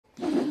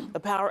The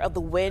power of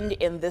the wind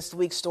in this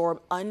week's storm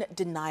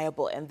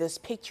undeniable, and this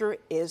picture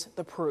is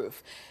the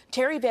proof.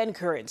 Terry Van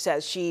Kuren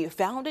says she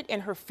found it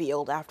in her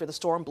field after the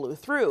storm blew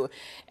through.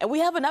 And we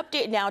have an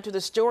update now to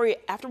the story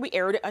after we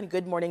aired it on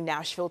Good Morning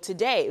Nashville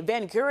today.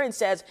 Van Kuren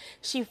says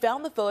she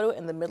found the photo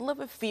in the middle of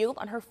a field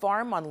on her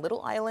farm on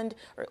Little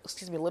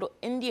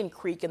Indian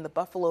Creek in the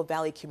Buffalo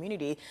Valley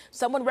community.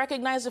 Someone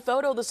recognized the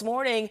photo this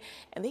morning,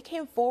 and they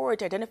came forward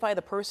to identify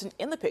the person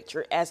in the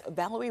picture as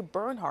Valerie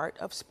Bernhardt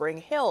of Spring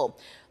Hill.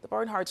 The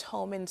Bernhardt's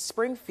home in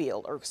Spring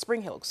Hill,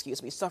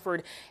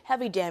 suffered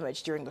heavy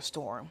damage during the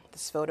storm.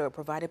 This photo,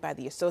 provided by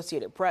the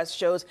Associated Press,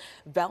 shows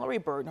Valerie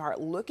Bernhardt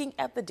looking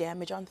at the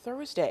damage on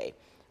Thursday.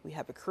 We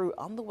have a crew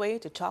on the way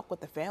to talk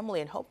with the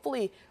family and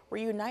hopefully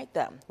reunite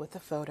them with the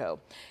photo.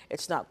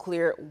 It's not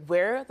clear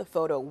where the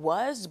photo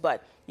was,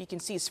 but you can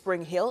see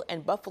Spring Hill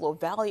and Buffalo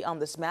Valley on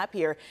this map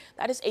here.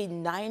 That is a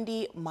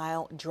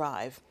 90-mile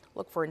drive.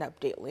 Look for an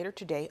update later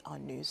today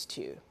on News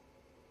 2.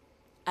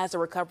 As the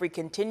recovery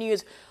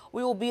continues,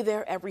 we will be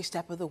there every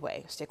step of the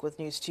way. Stick with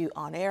News 2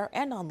 on air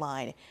and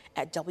online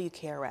at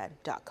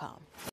WKRN.com.